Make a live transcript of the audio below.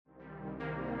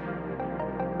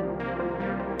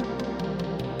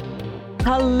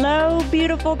Hello,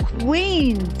 beautiful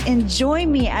queens, and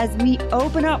join me as we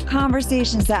open up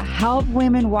conversations that help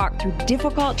women walk through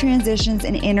difficult transitions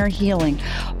and inner healing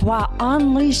while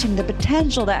unleashing the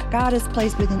potential that God has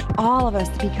placed within all of us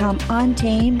to become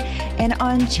untamed and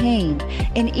unchained.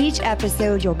 In each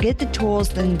episode, you'll get the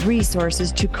tools and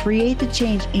resources to create the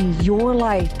change in your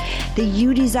life that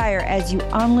you desire as you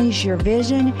unleash your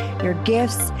vision, your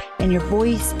gifts, and your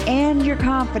voice and your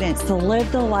confidence to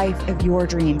live the life of your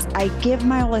dreams. I give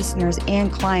my listeners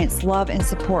and clients love and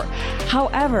support.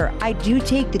 However, I do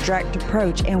take the direct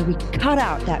approach and we cut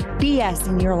out that BS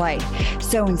in your life.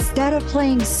 So instead of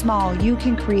playing small, you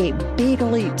can create big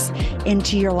leaps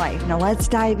into your life. Now let's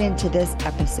dive into this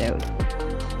episode.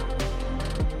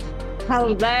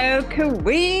 Hello,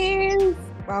 queens.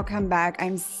 Welcome back.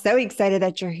 I'm so excited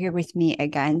that you're here with me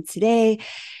again today.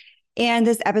 And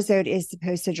this episode is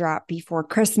supposed to drop before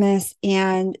Christmas.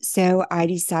 And so I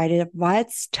decided,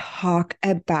 let's talk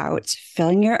about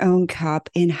filling your own cup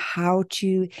and how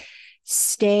to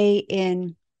stay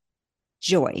in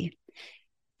joy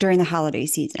during the holiday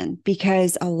season.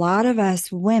 Because a lot of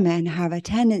us women have a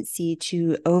tendency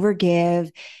to overgive,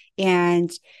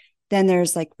 and then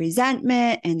there's like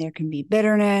resentment, and there can be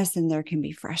bitterness, and there can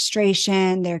be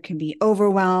frustration, there can be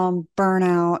overwhelm,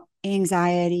 burnout,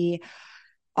 anxiety,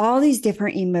 all these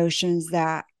different emotions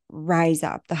that rise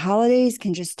up. The holidays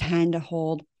can just tend to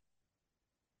hold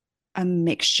a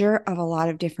mixture of a lot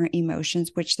of different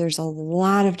emotions, which there's a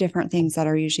lot of different things that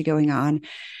are usually going on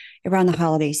around the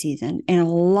holiday season. And a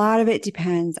lot of it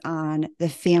depends on the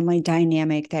family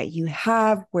dynamic that you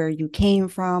have, where you came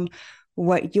from,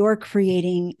 what you're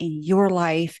creating in your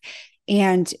life.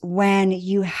 And when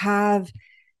you have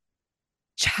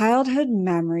childhood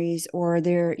memories, or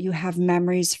you have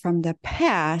memories from the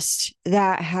past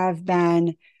that have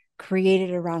been created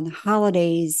around the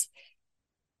holidays,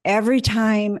 every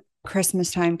time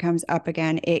Christmas time comes up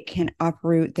again, it can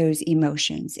uproot those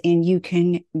emotions and you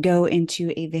can go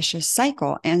into a vicious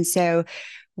cycle. And so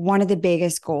one of the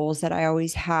biggest goals that I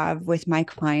always have with my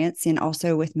clients and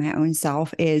also with my own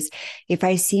self is, if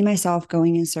I see myself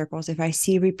going in circles, if I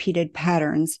see repeated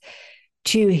patterns,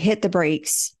 to hit the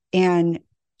brakes and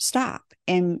stop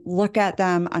and look at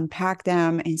them, unpack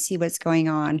them, and see what's going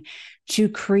on to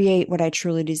create what I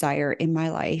truly desire in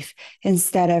my life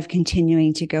instead of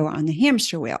continuing to go on the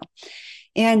hamster wheel.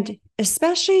 And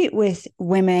especially with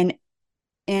women,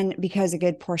 and because a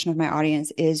good portion of my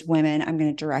audience is women, I'm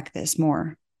going to direct this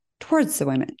more towards the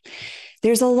women.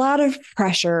 There's a lot of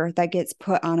pressure that gets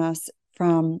put on us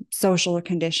from social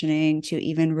conditioning to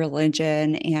even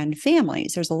religion and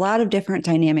families. There's a lot of different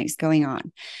dynamics going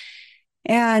on.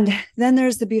 And then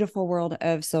there's the beautiful world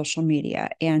of social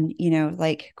media and,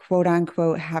 like quote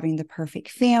unquote, having the perfect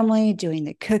family, doing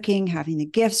the cooking, having the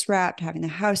gifts wrapped, having the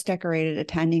house decorated,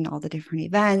 attending all the different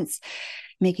events,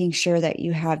 making sure that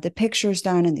you have the pictures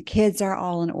done and the kids are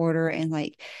all in order. And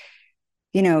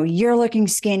you're looking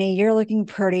skinny, you're looking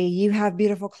pretty, you have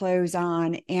beautiful clothes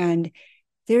on, and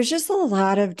there's just a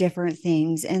lot of different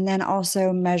things. And then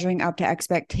also measuring up to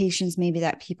expectations maybe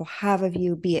that people have of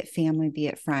you, be it family, be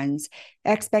it friends,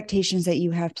 expectations that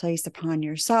you have placed upon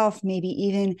yourself, maybe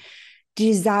even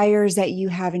desires that you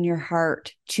have in your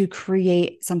heart to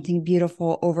create something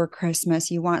beautiful over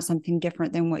Christmas. You want something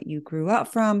different than what you grew up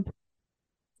from.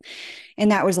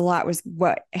 And that was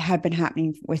what had been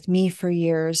happening with me for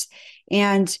years.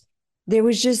 And there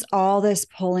was just all this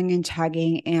pulling and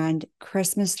tugging, and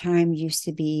Christmas time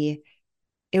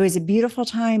it was a beautiful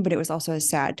time, but it was also a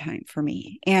sad time for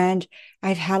me. And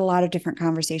I've had a lot of different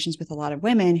conversations with a lot of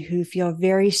women who feel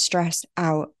very stressed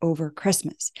out over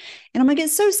Christmas. And I'm like,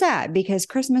 it's so sad, because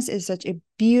Christmas is such a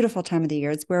beautiful time of the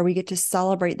year. It's where we get to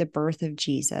celebrate the birth of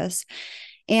Jesus.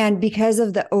 And because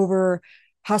of the over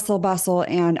hustle bustle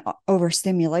and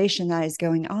overstimulation that is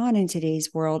going on in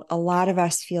today's world, a lot of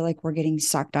us feel like we're getting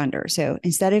sucked under. So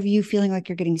instead of you feeling like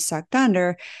you're getting sucked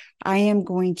under, I am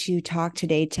going to talk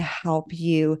today to help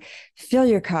you fill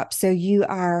your cup so you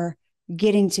are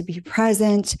getting to be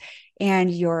present and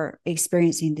you're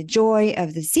experiencing the joy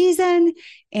of the season,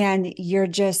 and you're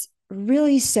just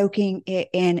really soaking it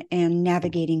in and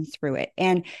navigating through it.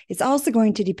 And it's also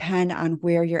going to depend on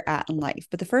where you're at in life.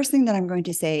 But the first thing that I'm going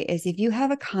to say is, if you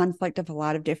have a conflict of a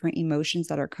lot of different emotions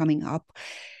that are coming up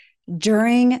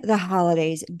during the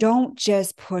holidays, don't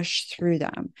just push through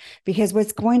them, because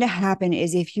what's going to happen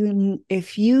is if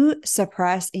you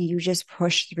suppress and you just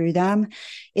push through them,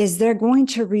 is they're going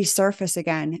to resurface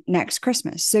again next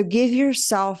Christmas. So give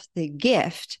yourself the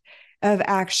gift of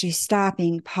actually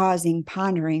stopping, pausing,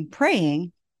 pondering,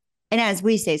 praying. And as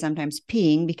we say sometimes,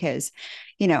 peeing, because,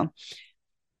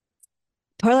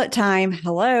 toilet time.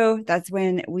 Hello. That's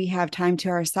when we have time to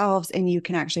ourselves and you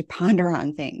can actually ponder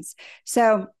on things.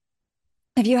 So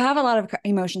if you have a lot of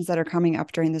emotions that are coming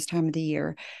up during this time of the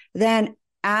year, then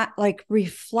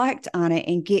reflect on it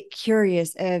and get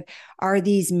curious of, are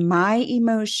these my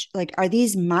emotion, like, are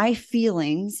these my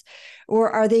feelings,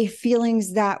 or are they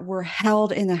feelings that were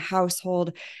held in the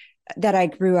household that I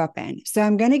grew up in? So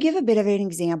I'm going to give a bit of an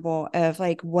example of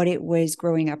like what it was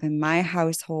growing up in my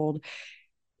household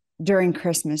during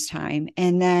Christmas time.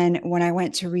 And then when I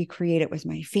went to recreate it with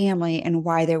my family, and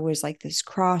why there was like this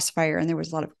crossfire and there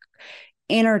was a lot of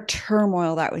inner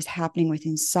turmoil that was happening with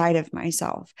inside of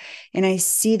myself. And I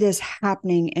see this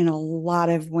happening in a lot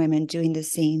of women doing the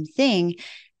same thing.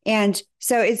 And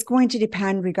so it's going to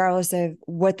depend regardless of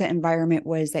what the environment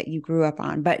was that you grew up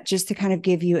on. But just to kind of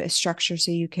give you a structure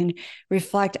so you can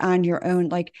reflect on your own,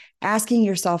 like asking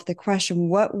yourself the question,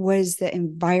 what was the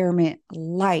environment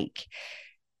like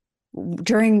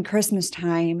during Christmas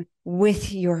time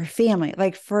with your family?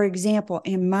 Like, for example,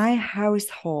 in my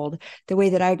household, the way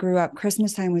that I grew up,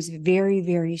 Christmas time was very,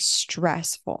 very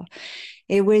stressful.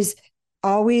 It was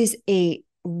always a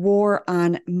war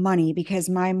on money because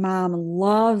my mom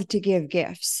loved to give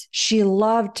gifts. She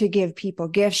loved to give people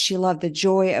gifts. She loved the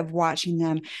joy of watching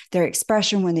them, their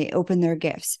expression when they opened their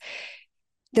gifts.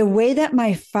 The way that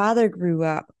my father grew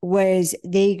up was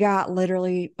they got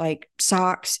literally like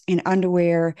socks and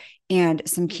underwear and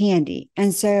some candy.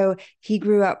 And so he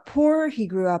grew up poor. He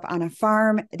grew up on a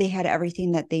farm. They had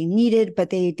everything that they needed, but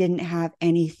they didn't have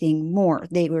anything more.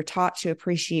 They were taught to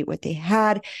appreciate what they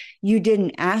had. You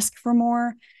didn't ask for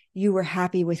more. You were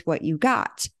happy with what you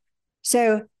got.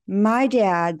 So my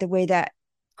dad, the way that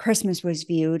Christmas was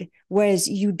viewed was,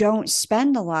 you don't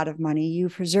spend a lot of money, you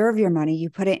preserve your money, you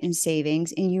put it in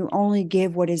savings, and you only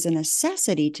give what is a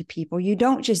necessity to people. You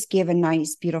don't just give a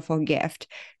nice, beautiful gift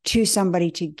to somebody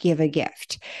to give a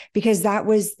gift, because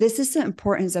this is the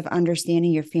importance of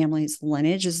understanding your family's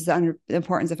lineage. This is the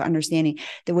importance of understanding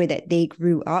the way that they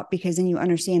grew up, because then you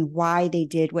understand why they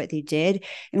did what they did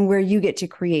and where you get to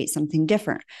create something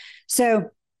different. So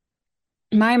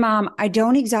my mom, I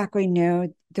don't exactly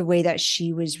know the way that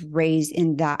she was raised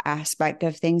in that aspect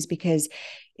of things, because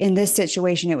in this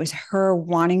situation, it was her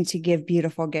wanting to give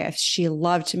beautiful gifts. She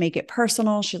loved to make it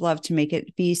personal. She loved to make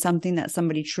it be something that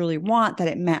somebody truly want, that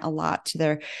it meant a lot to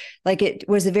their, like, it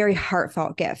was a very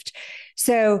heartfelt gift.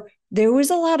 So there was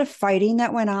a lot of fighting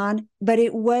that went on, but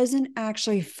it wasn't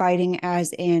actually fighting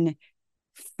as in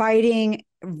fighting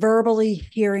verbally,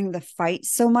 hearing the fight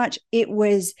so much. It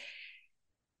was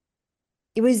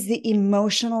the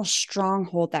emotional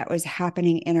stronghold that was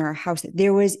happening in our house.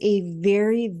 There was a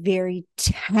very, very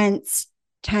tense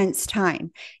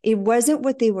time. It wasn't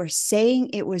what they were saying,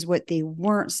 it was what they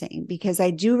weren't saying. Because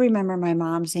I do remember my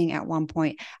mom saying at one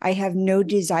point, I have no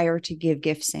desire to give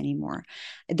gifts anymore.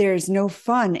 There's no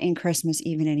fun in Christmas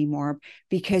even anymore,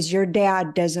 because your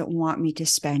dad doesn't want me to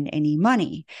spend any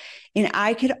money. And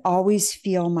I could always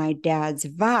feel my dad's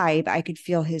vibe. I could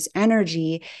feel his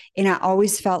energy. And I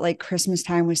always felt like Christmas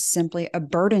time was simply a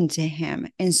burden to him.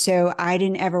 And so I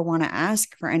didn't ever want to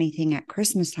ask for anything at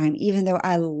Christmas time, even though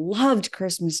I loved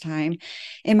Christmas time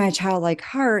in my childlike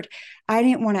heart. I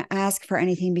didn't want to ask for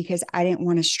anything because I didn't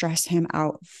want to stress him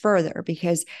out further,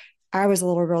 because I was a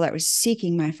little girl that was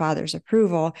seeking my father's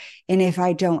approval. And if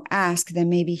I don't ask, then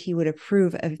maybe he would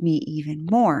approve of me even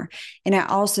more. And I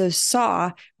also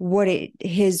saw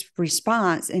his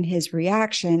response and his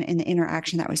reaction and the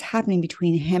interaction that was happening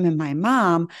between him and my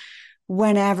mom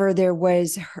whenever there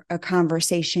was a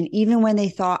conversation. Even when they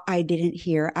thought I didn't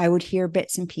hear, I would hear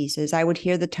bits and pieces. I would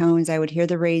hear the tones. I would hear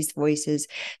the raised voices.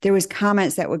 There was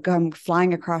comments that would come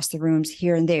flying across the rooms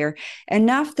here and there,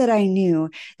 enough that I knew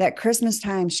that Christmas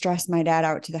time stressed my dad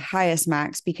out to the highest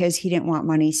max because he didn't want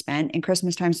money spent. And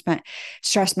Christmas time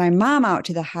stressed my mom out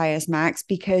to the highest max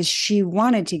because she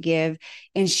wanted to give,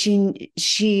 and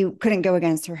she couldn't go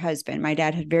against her husband. My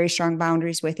dad had very strong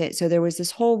boundaries with it. So there was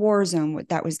this whole war zone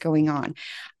that was going on.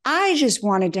 I just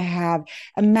wanted to have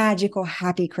a magical,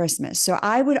 happy Christmas. So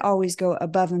I would always go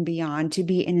above and beyond to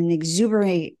be in an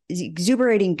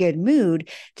exuberating good mood,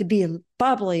 to be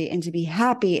bubbly and to be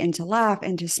happy and to laugh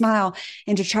and to smile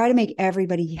and to try to make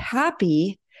everybody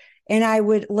happy. And I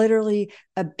would literally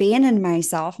abandon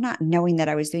myself, not knowing that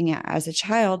I was doing it as a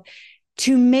child,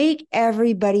 to make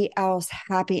everybody else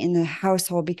happy in the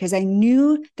household, because I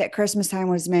knew that Christmas time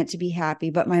was meant to be happy,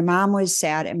 but my mom was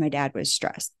sad and my dad was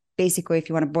stressed. Basically, if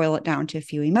you want to boil it down to a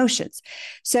few emotions.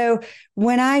 So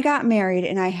when I got married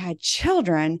and I had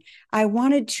children, I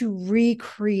wanted to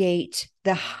recreate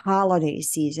the holiday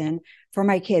season for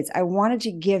my kids. I wanted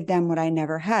to give them what I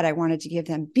never had. I wanted to give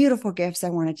them beautiful gifts. I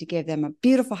wanted to give them a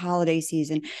beautiful holiday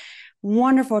season,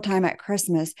 wonderful time at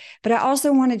Christmas, but I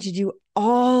also wanted to do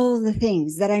all the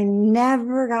things that I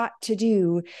never got to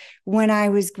do when I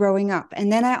was growing up.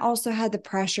 And then I also had the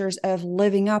pressures of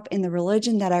living up in the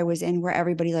religion that I was in, where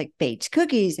everybody like baked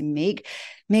cookies and made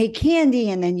candy.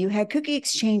 And then you had cookie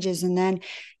exchanges. And then,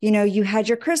 you had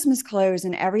your Christmas clothes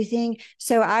and everything.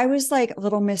 So I was like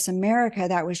little Miss America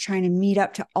that was trying to meet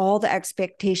up to all the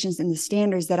expectations and the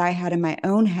standards that I had in my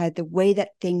own head, the way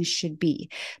that things should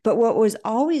be. But what was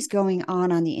always going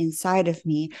on the inside of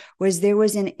me was there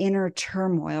was an inner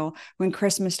turmoil when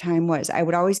Christmas time was. I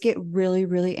would always get really,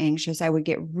 really anxious. I would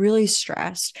get really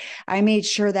stressed. I made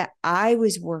sure that I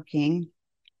was working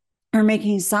or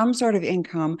making some sort of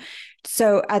income.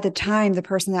 So at the time, the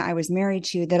person that I was married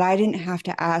to, that I didn't have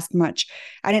to ask much.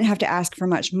 I didn't have to ask for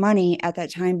much money at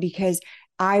that time, because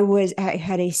I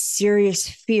had a serious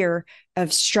fear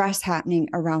of stress happening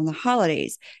around the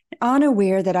holidays,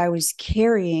 unaware that I was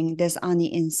carrying this on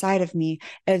the inside of me,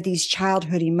 of these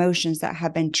childhood emotions that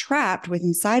have been trapped within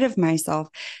inside of myself,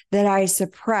 that I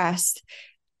suppressed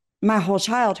my whole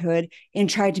childhood and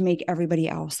tried to make everybody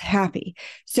else happy.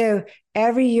 So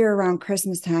every year around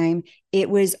Christmas time, it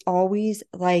was always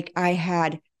like I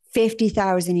had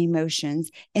 50,000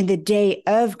 emotions. And the day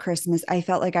of Christmas, I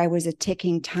felt like I was a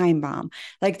ticking time bomb.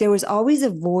 Like there was always a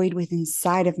void within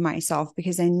inside of myself,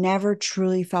 because I never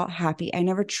truly felt happy. I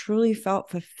never truly felt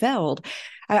fulfilled.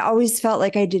 I always felt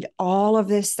like I did all of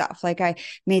this stuff. Like I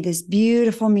made this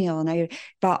beautiful meal and I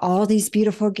bought all these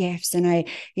beautiful gifts and I,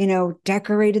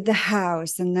 decorated the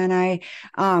house. And then I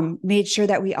made sure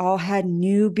that we all had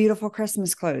new, beautiful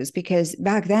Christmas clothes, because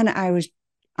back then I was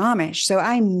Amish. So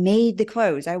I made the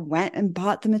clothes. I went and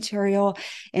bought the material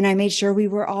and I made sure we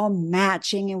were all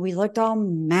matching and we looked all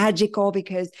magical,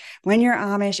 because when you're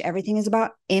Amish, everything is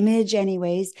about image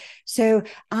anyways. So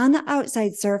on the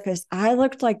outside surface, I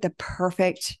looked like the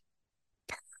perfect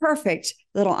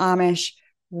little Amish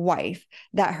wife,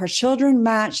 that her children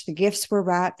matched, the gifts were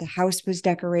wrapped, the house was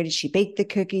decorated, she baked the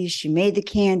cookies, she made the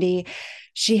candy,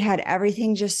 she had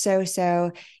everything just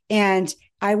so. And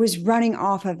I was running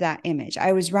off of that image.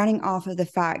 I was running off of the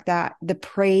fact that the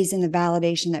praise and the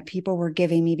validation that people were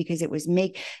giving me, because it was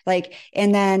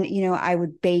and then, I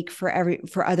would bake for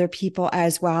other people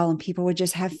as well. And people would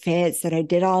just have fits that I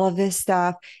did all of this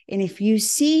stuff. And if you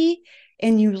see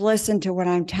and you listen to what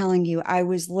I'm telling you, I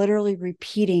was literally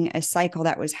repeating a cycle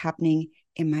that was happening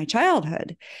in my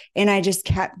childhood. And I just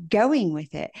kept going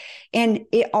with it. And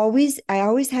I always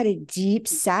had a deep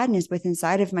sadness within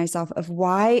inside of myself of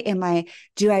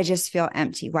do I just feel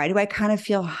empty? Why do I kind of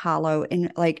feel hollow?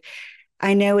 And like,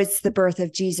 I know it's the birth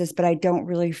of Jesus, but I don't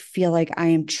really feel like I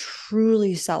am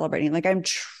truly celebrating. Like I'm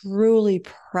truly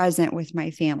present with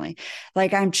my family.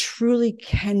 Like I'm truly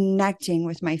connecting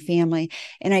with my family,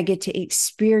 and I get to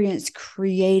experience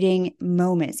creating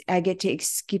moments. I get to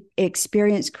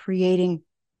experience creating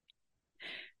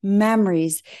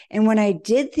memories. And when I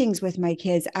did things with my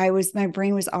kids, my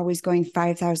brain was always going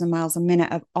 5,000 miles a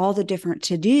minute of all the different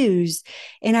to-dos.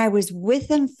 And I was with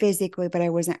them physically, but I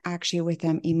wasn't actually with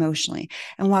them emotionally.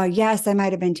 And while, yes, I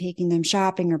might've been taking them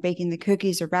shopping or baking the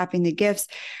cookies or wrapping the gifts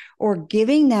or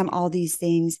giving them all these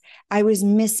things, I was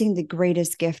missing the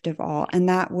greatest gift of all. And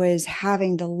that was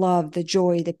having the love, the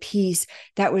joy, the peace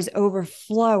that was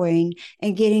overflowing,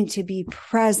 and getting to be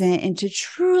present and to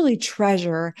truly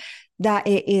treasure that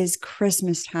it is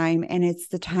Christmas time, and it's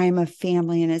the time of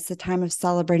family, and it's the time of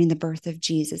celebrating the birth of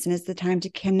Jesus, and it's the time to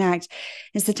connect.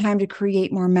 It's the time to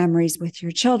create more memories with your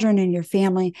children and your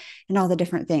family and all the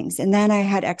different things. And then I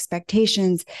had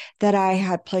expectations that I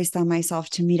had placed on myself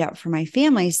to meet up for my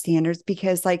family standards,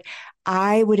 because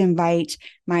I would invite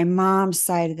my mom's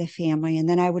side of the family, and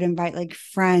then I would invite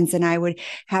friends, and I would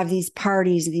have these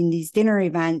parties and these dinner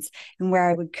events, and where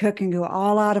I would cook and go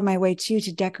all out of my way to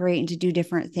decorate and to do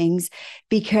different things,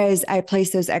 because I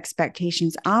placed those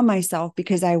expectations on myself,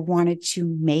 because I wanted to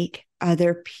make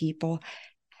other people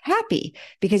happy.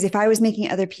 Because if I was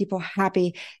making other people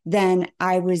happy, then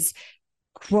I was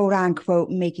quote unquote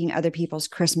making other people's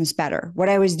Christmas better. What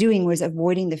I was doing was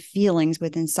avoiding the feelings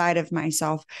within inside of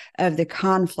myself of the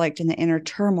conflict and the inner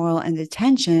turmoil and the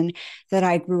tension that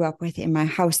I grew up with in my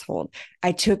household.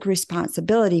 I took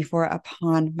responsibility for it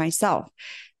upon myself.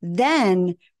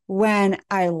 Then when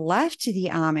I left the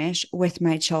Amish with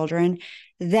my children,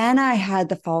 then I had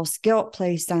the false guilt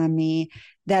placed on me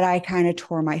that I kind of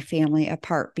tore my family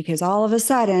apart, because all of a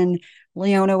sudden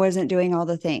Leona wasn't doing all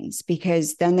the things,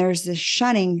 because then there's this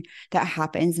shunning that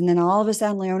happens. And then all of a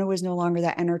sudden, Leona was no longer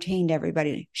that entertained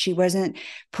everybody. She wasn't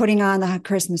putting on the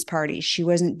Christmas party. She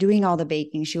wasn't doing all the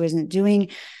baking. She wasn't doing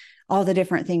all the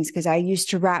different things, because I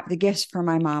used to wrap the gifts for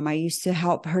my mom. I used to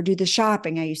help her do the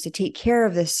shopping. I used to take care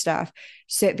of this stuff.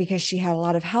 So because she had a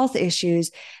lot of health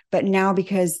issues, but now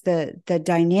because the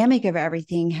dynamic of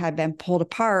everything had been pulled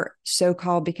apart,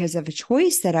 so-called because of a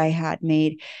choice that I had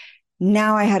made,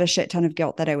 now I had a shit ton of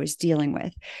guilt that I was dealing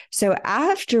with. So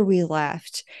after we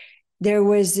left, there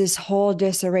was this whole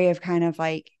disarray of kind of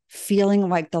like feeling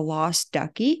like the lost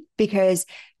ducky, because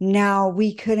now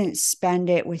we couldn't spend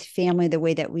it with family the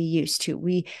way that we used to.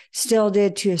 We still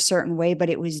did to a certain way, but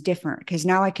it was different, because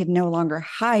now I could no longer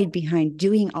hide behind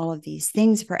doing all of these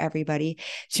things for everybody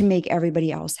to make everybody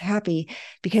else happy,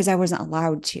 because I wasn't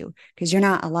allowed to, because you're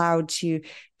not allowed to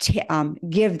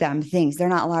give them things. They're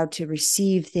not allowed to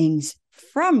receive things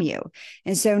from you.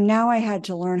 And so now I had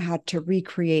to learn how to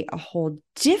recreate a whole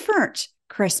different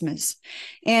Christmas.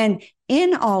 And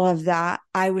in all of that,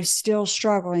 I was still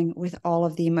struggling with all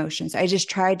of the emotions. I just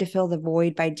tried to fill the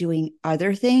void by doing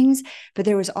other things, but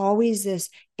there was always this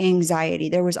anxiety.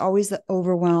 There was always the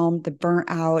overwhelm, the burnt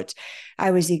out.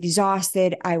 I was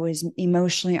exhausted. I was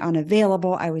emotionally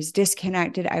unavailable. I was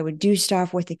disconnected. I would do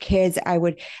stuff with the kids. I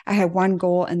had one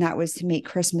goal, and that was to make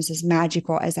Christmas as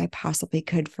magical as I possibly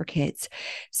could for kids.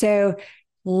 So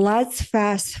let's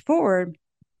fast forward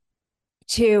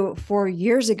to 4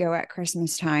 years ago at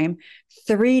Christmas time.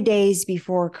 3 days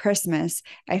before Christmas,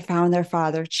 I found their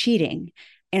father cheating,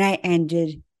 and I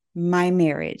ended my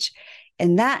marriage.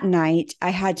 And that night,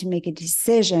 I had to make a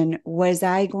decision. Was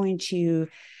I going to,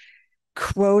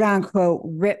 quote unquote,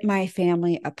 rip my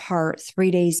family apart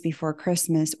 3 days before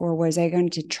Christmas, or was I going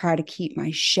to try to keep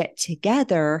my shit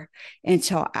together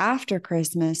until after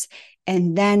Christmas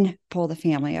and then pull the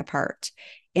family apart?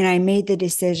 And I made the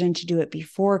decision to do it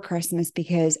before Christmas,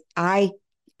 because I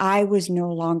was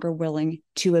no longer willing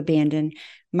to abandon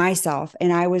myself,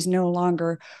 and I was no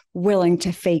longer willing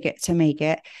to fake it to make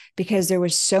it, because there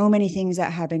was so many things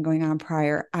that had been going on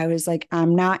prior. I was like,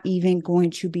 I'm not even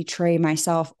going to betray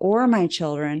myself or my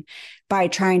children by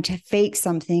trying to fake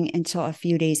something until a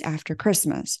few days after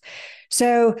Christmas.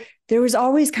 So there was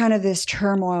always kind of this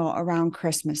turmoil around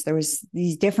Christmas. There was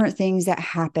these different things that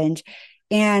happened.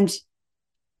 And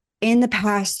in the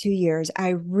past 2 years, I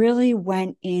really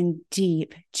went in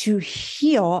deep to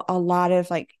heal a lot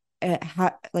of like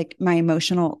my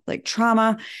emotional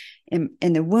trauma and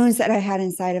the wounds that I had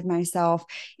inside of myself,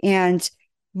 and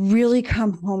really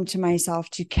come home to myself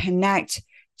to connect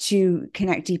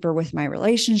deeper with my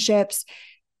relationships.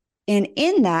 And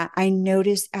in that, I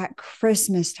noticed at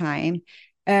Christmas time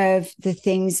of the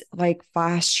things like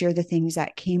last year, the things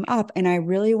that came up. And I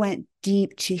really went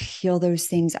deep to heal those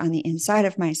things on the inside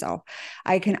of myself.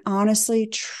 I can honestly,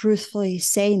 truthfully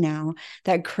say now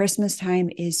that Christmas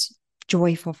time is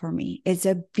joyful for me. It's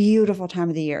a beautiful time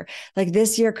of the year. Like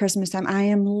this year, Christmas time, I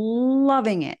am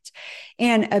loving it.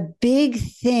 And a big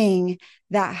thing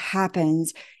that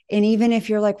happens, and even if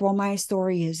you're like, well, my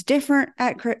story is different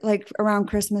at around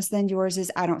Christmas than yours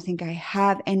is, I don't think I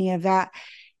have any of that.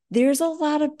 There's a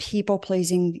lot of people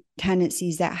pleasing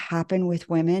tendencies that happen with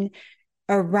women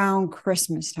around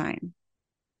Christmas time.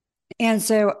 And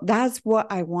so that's what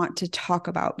I want to talk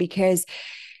about, because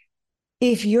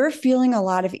if you're feeling a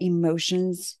lot of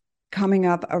emotions coming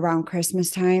up around Christmas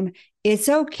time, it's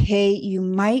okay. You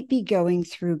might be going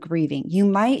through grieving.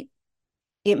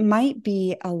 It might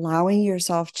be allowing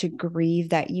yourself to grieve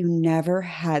that you never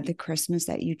had the Christmas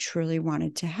that you truly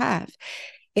wanted to have.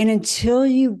 And until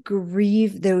you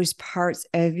grieve those parts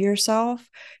of yourself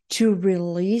to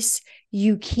release,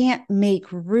 you can't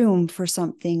make room for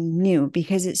something new,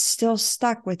 because it's still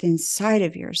stuck within inside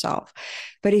of yourself.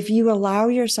 But if you allow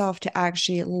yourself to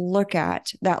actually look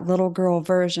at that little girl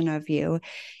version of you,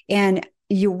 and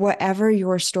whatever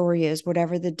your story is,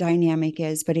 whatever the dynamic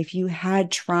is, but if you had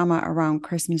trauma around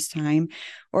Christmas time,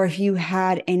 or if you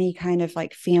had any kind of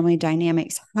like family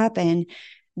dynamics happen,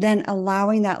 then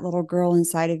allowing that little girl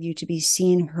inside of you to be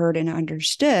seen, heard, and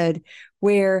understood,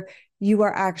 where you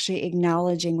are actually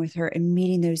acknowledging with her and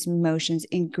meeting those emotions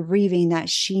and grieving that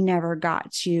she never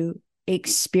got to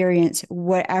experience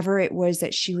whatever it was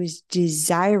that she was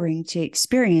desiring to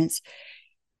experience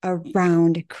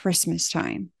around Christmas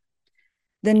time.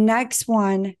 The next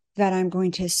one that I'm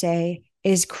going to say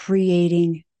is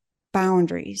creating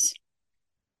boundaries.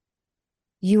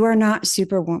 You are not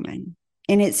Superwoman.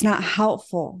 And it's not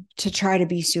helpful to try to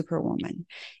be superwoman.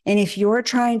 And if you're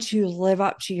trying to live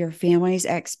up to your family's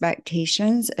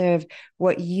expectations of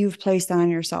what you've placed on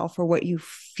yourself or what you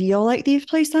feel like they've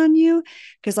placed on you,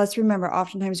 because let's remember,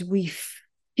 oftentimes we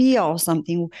feel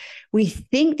something, we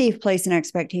think they've placed an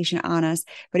expectation on us,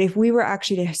 but if we were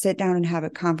actually to sit down and have a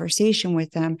conversation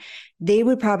with them, they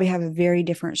would probably have a very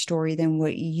different story than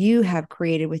what you have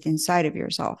created with inside of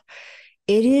yourself.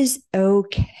 It is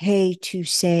okay to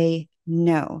say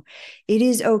no. It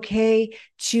is okay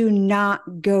to not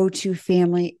go to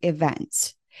family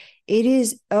events. It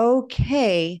is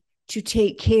okay to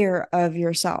take care of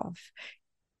yourself.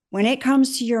 When it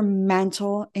comes to your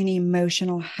mental and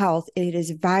emotional health, it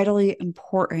is vitally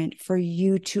important for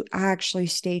you to actually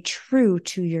stay true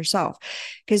to yourself.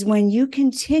 Because when you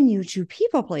continue to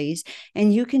people please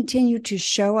and you continue to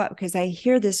show up, because I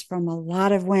hear this from a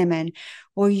lot of women,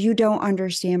 well, you don't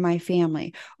understand my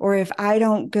family. Or if I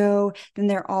don't go, then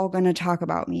they're all going to talk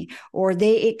about me. Or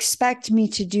they expect me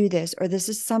to do this. Or this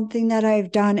is something that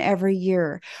I've done every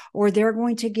year. Or they're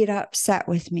going to get upset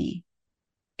with me.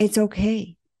 It's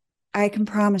okay. I can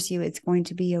promise you it's going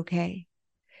to be okay.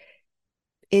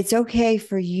 It's okay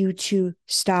for you to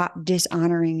stop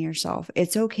dishonoring yourself.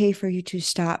 It's okay for you to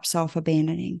stop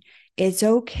self-abandoning. It's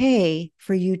okay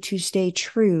for you to stay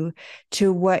true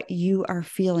to what you are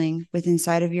feeling with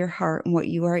inside of your heart and what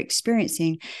you are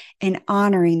experiencing and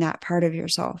honoring that part of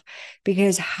yourself.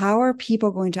 Because how are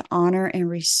people going to honor and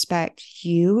respect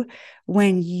you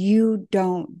when you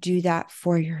don't do that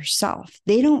for yourself?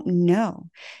 They don't know.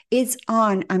 It's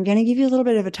on, I'm going to give you a little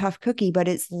bit of a tough cookie, but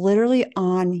it's literally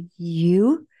on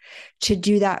you to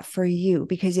do that for you.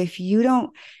 Because if you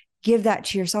don't give that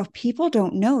to yourself, people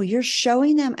don't know. You're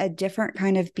showing them a different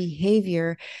kind of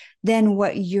behavior than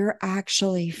what you're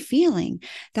actually feeling.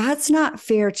 That's not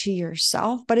fair to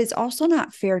yourself, but it's also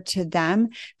not fair to them,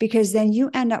 because then you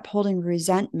end up holding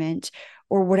resentment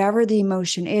or whatever the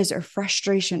emotion is, or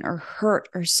frustration or hurt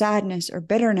or sadness or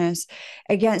bitterness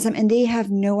against them, and they have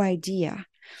no idea.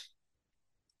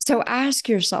 So ask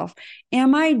yourself,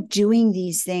 am I doing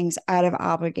these things out of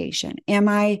obligation? Am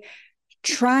I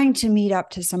trying to meet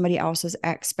up to somebody else's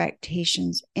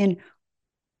expectations? And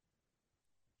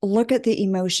look at the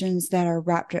emotions that are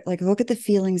wrapped, like look at the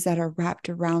feelings that are wrapped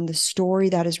around the story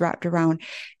that is wrapped around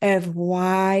of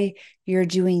why you're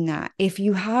doing that. If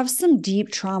you have some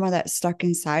deep trauma that's stuck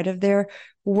inside of there,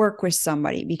 work with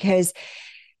somebody, because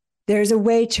there's a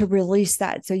way to release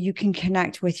that so you can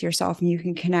connect with yourself and you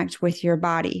can connect with your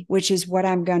body, which is what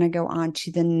I'm going to go on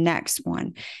to the next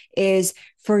one, is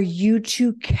for you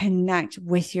to connect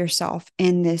with yourself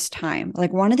in this time.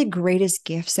 Like one of the greatest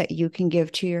gifts that you can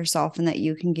give to yourself and that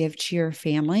you can give to your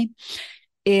family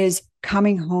is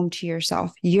coming home to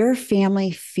yourself. Your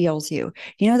family feels you.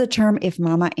 You know the term, if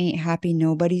mama ain't happy,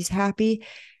 nobody's happy.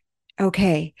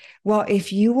 Okay, well,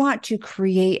 if you want to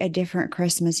create a different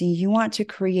Christmas and you want to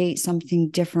create something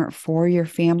different for your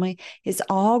family, it's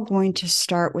all going to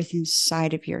start with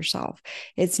inside of yourself.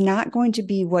 It's not going to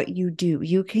be what you do.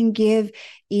 You can give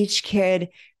each kid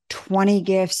 20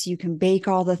 gifts, you can bake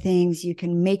all the things, you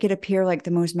can make it appear like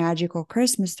the most magical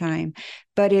Christmas time.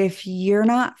 But if you're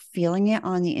not feeling it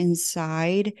on the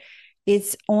inside,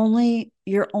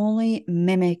 you're only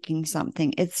mimicking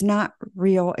something. It's not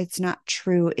real. It's not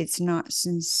true. It's not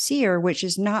sincere, which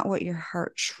is not what your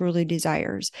heart truly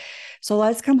desires. So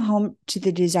let's come home to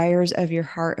the desires of your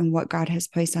heart and what God has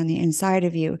placed on the inside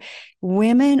of you.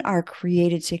 Women are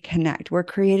created to connect. We're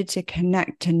created to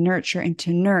connect, to nurture, and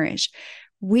to nourish.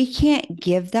 We can't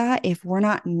give that if we're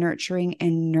not nurturing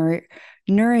and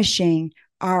nourishing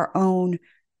our own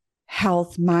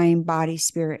health, mind, body,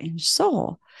 spirit, and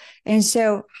soul. And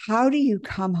so how do you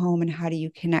come home and how do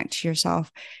you connect to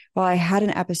yourself? Well, I had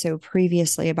an episode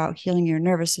previously about healing your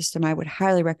nervous system. I would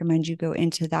highly recommend you go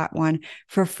into that one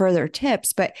for further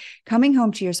tips. But coming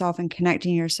home to yourself and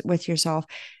connecting with yourself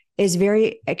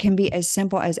it can be as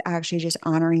simple as actually just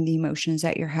honoring the emotions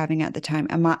that you're having at the time.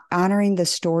 Honoring the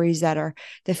stories the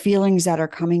feelings that are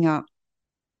coming up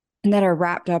and that are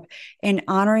wrapped up, and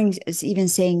honoring is even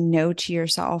saying no to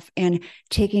yourself and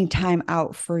taking time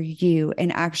out for you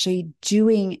and actually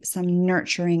doing some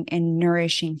nurturing and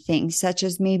nourishing things, such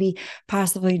as maybe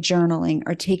possibly journaling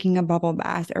or taking a bubble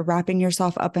bath or wrapping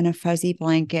yourself up in a fuzzy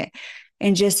blanket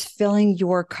and just filling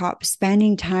your cup,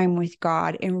 spending time with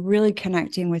God and really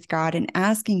connecting with God and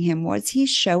asking him, what's he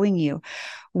showing you?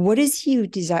 What is he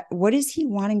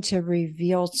wanting to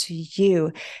reveal to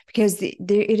you? Because it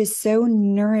is so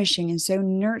nourishing and so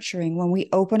nurturing when we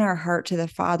open our heart to the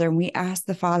Father and we ask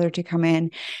the Father to come in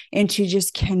and to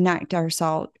just connect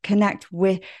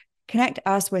connect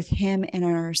us with him and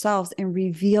ourselves and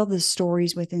reveal the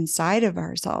stories within inside of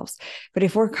ourselves. But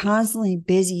if we're constantly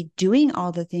busy doing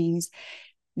all the things,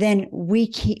 then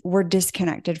we're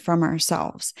disconnected from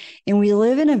ourselves. And we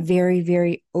live in a very,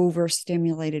 very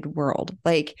overstimulated world.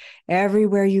 Like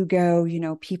everywhere you go,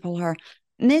 people are,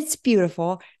 and it's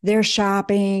beautiful. They're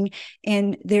shopping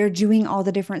and they're doing all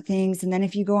the different things. And then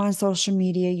if you go on social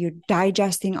media, you're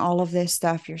digesting all of this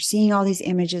stuff. You're seeing all these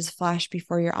images flash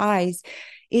before your eyes.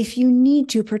 If you need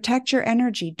to protect your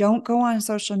energy, don't go on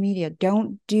social media.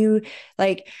 Don't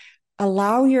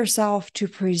allow yourself to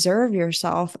preserve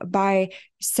yourself by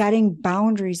setting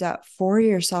boundaries up for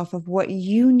yourself of what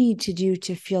you need to do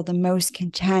to feel the most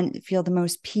content, feel the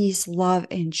most peace, love,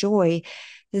 and joy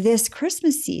this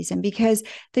Christmas season. Because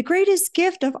the greatest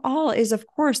gift of all is, of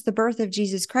course, the birth of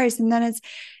Jesus Christ. And then it's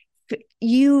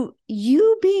you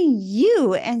being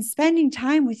you and spending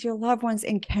time with your loved ones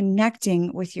and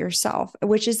connecting with yourself,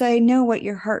 which is, I know, what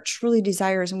your heart truly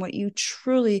desires and what you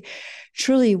truly,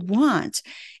 truly want,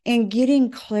 and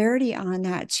getting clarity on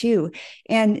that too.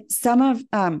 And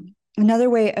another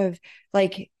way of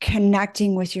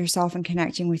connecting with yourself and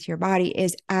connecting with your body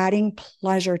is adding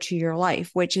pleasure to your life,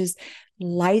 which is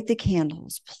light the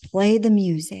candles, play the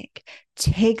music,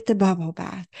 take the bubble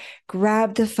bath,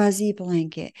 grab the fuzzy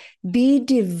blanket, be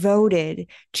devoted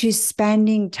to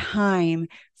spending time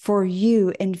for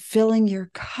you and filling your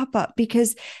cup up,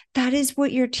 because that is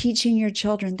what you're teaching your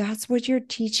children. That's what you're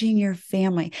teaching your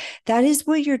family. That is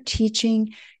what you're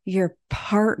teaching your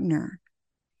partner.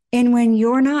 And when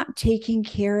you're not taking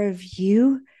care of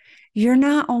you, you're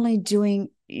not only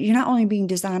being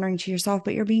dishonoring to yourself,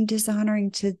 but you're being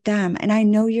dishonoring to them. And I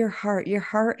know your heart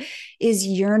is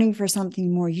yearning for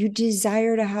something more. You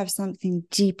desire to have something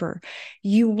deeper.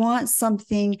 You want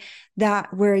something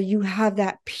where you have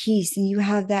that peace and you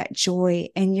have that joy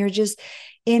and you're just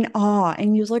in awe,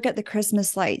 and you look at the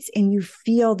Christmas lights and you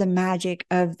feel the magic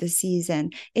of the season.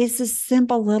 It's the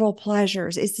simple little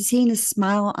pleasures. It's seeing a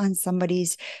smile on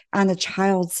the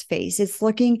child's face. It's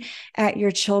looking at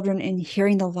your children and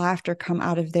hearing the laughter come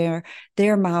out of their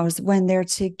mouths when they're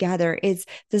together. It's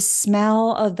the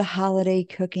smell of the holiday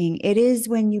cooking. It is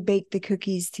when you bake the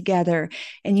cookies together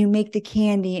and you make the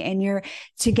candy and you're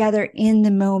together in the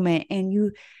moment and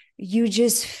you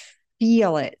just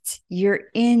feel it. You're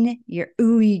in your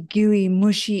ooey gooey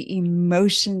mushy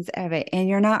emotions of it, and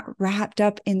you're not wrapped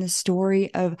up in the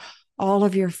story of all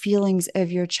of your feelings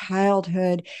of your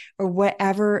childhood or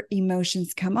whatever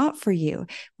emotions come up for you,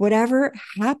 whatever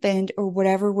happened or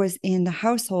whatever was in the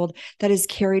household that is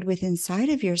carried within inside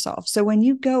of yourself. So when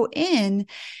you go in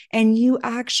and you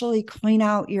actually clean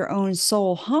out your own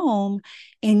soul home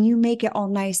and you make it all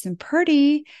nice and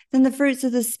pretty, then the fruits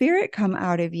of the spirit come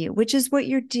out of you, which is what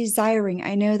you're desiring.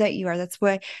 I know that you are. That's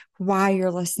why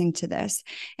you're listening to this.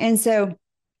 And so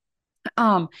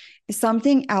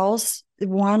something else,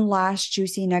 one last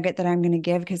juicy nugget that I'm going to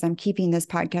give, because I'm keeping this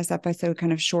podcast episode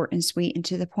kind of short and sweet and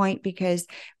to the point, because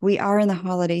we are in the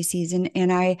holiday season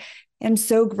and I am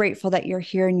so grateful that you're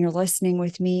here and you're listening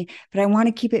with me, but I want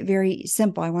to keep it very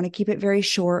simple. I want to keep it very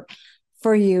short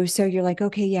for you. So you're like,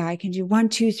 okay, yeah, I can do 1,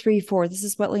 2, 3, 4. This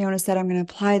is what Leona said. I'm going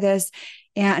to apply this,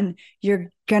 and you're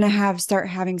going to start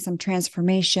having some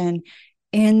transformation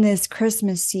in this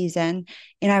Christmas season.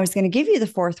 And I was going to give you the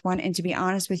fourth one. And to be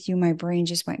honest with you, my brain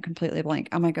just went completely blank.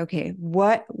 I'm like, okay,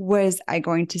 what was I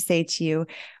going to say to you?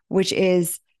 Which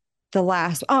is the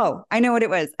last. Oh, I know what it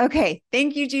was. Okay.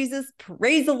 Thank you, Jesus.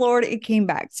 Praise the Lord. It came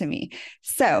back to me.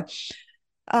 So,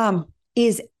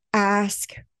 is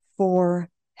ask for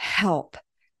help.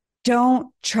 Don't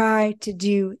try to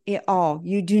do it all.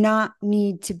 You do not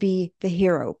need to be the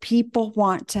hero. People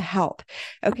want to help.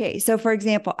 Okay. So for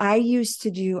example, I used to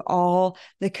do all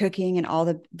the cooking and all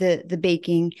the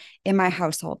baking in my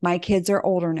household. My kids are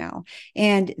older now.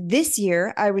 And this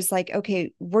year I was like,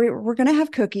 okay, we're going to have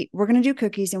we're going to do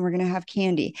cookies and we're going to have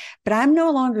candy, but I'm no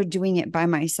longer doing it by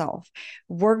myself.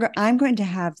 I'm going to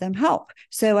have them help.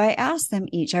 So I asked them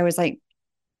each, I was like,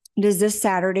 does this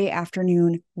Saturday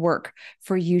afternoon work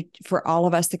for you, for all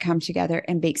of us to come together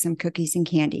and bake some cookies and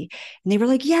candy? And they were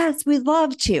like, yes, we'd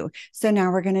love to. So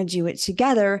now we're going to do it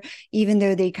together, even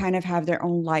though they kind of have their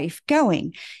own life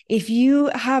going. If you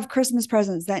have Christmas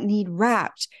presents that need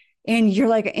wrapped and you're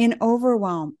like in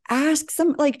overwhelm,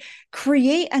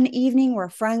 create an evening where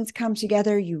friends come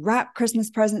together, you wrap Christmas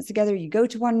presents together, you go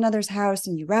to one another's house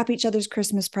and you wrap each other's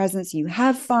Christmas presents, you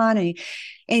have fun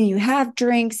and you have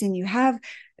drinks and you have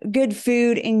good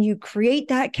food and you create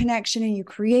that connection and you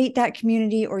create that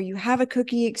community, or you have a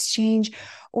cookie exchange,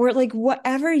 or like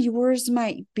whatever yours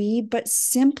might be, but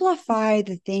simplify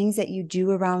the things that you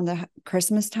do around the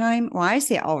Christmas time. Well, I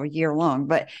say all year long,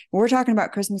 but we're talking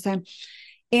about Christmas time,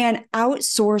 and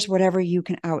outsource whatever you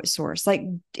can outsource. Like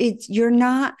you're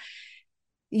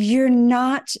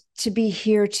not to be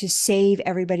here to save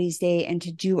everybody's day and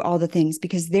to do all the things,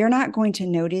 because they're not going to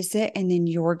notice it. And then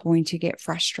you're going to get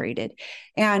frustrated.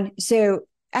 And so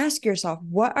ask yourself,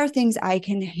 what are things I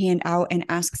can hand out and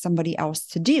ask somebody else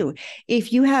to do?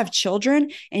 If you have children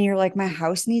and you're like, my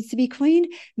house needs to be cleaned,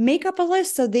 make up a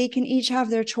list so they can each have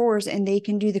their chores and they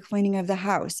can do the cleaning of the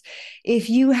house. If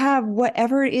you have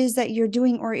whatever it is that you're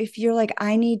doing, or if you're like,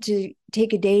 I need to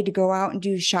take a day to go out and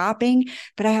do shopping,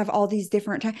 but I have all these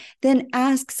different times, then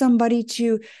ask somebody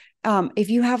to, if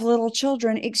you have little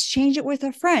children, exchange it with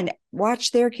a friend,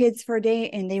 watch their kids for a day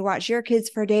and they watch your kids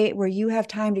for a day, where you have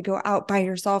time to go out by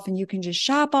yourself and you can just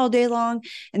shop all day long.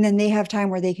 And then they have time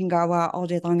where they can go out all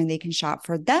day long and they can shop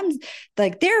for them,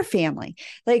 like their family.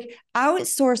 Like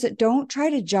outsource it. Don't try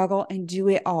to juggle and do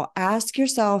it all. Ask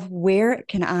yourself, where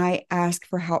can I ask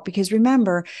for help? Because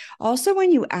remember, also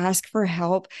when you ask for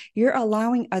help, you're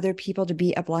allowing other people to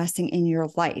be a blessing in your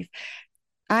life.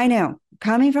 I know,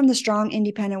 coming from the strong,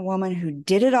 independent woman who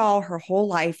did it all her whole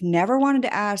life, never wanted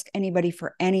to ask anybody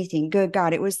for anything. Good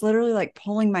God, it was literally like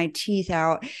pulling my teeth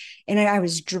out, and I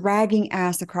was dragging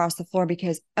ass across the floor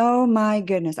because, oh my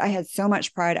goodness, I had so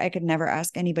much pride. I could never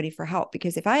ask anybody for help,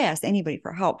 because if I asked anybody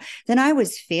for help, then I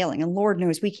was failing. And Lord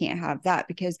knows we can't have that,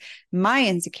 because my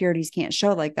insecurities can't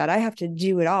show like that. I have to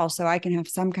do it all so I can have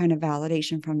some kind of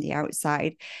validation from the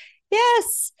outside.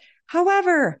 Yes.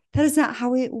 However, that is not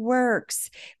how it works.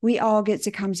 We all get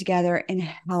to come together and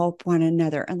help one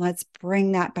another. And let's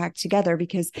bring that back together,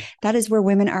 because that is where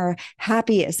women are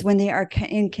happiest, when they are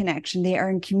in connection, they are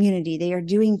in community, they are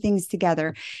doing things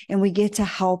together, and we get to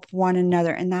help one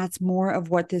another. And that's more of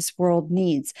what this world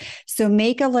needs. So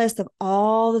make a list of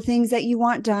all the things that you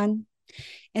want done,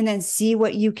 and then see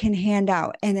what you can hand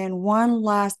out. And then one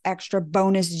last extra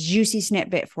bonus juicy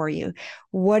snippet for you.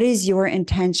 What is your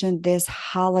intention this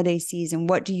holiday season?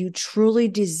 What do you truly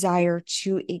desire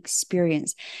to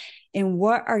experience? And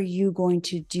what are you going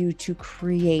to do to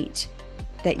create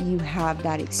that you have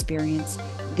that experience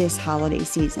this holiday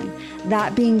season?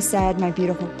 That being said, my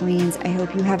beautiful queens, I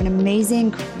hope you have an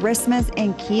amazing Christmas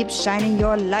and keep shining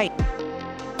your light.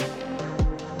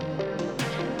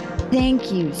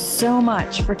 Thank you so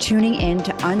much for tuning in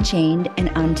to Unchained and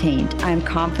Untamed. I'm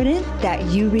confident that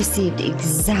you received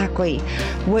exactly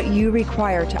what you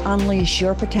require to unleash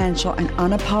your potential and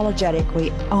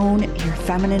unapologetically own your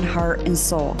feminine heart and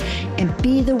soul, and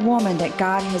be the woman that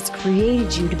God has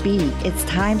created you to be. It's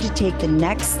time to take the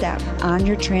next step on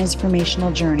your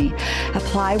transformational journey.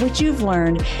 Apply what you've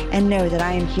learned and know that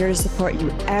I am here to support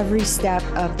you every step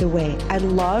of the way. I'd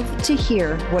love to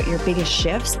hear what your biggest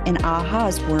shifts and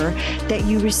ahas were that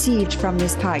you received from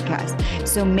this podcast.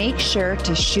 So make sure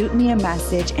to shoot me a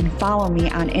message and follow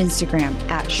me on Instagram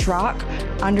at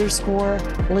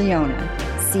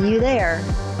Schrock_Leona. See you there.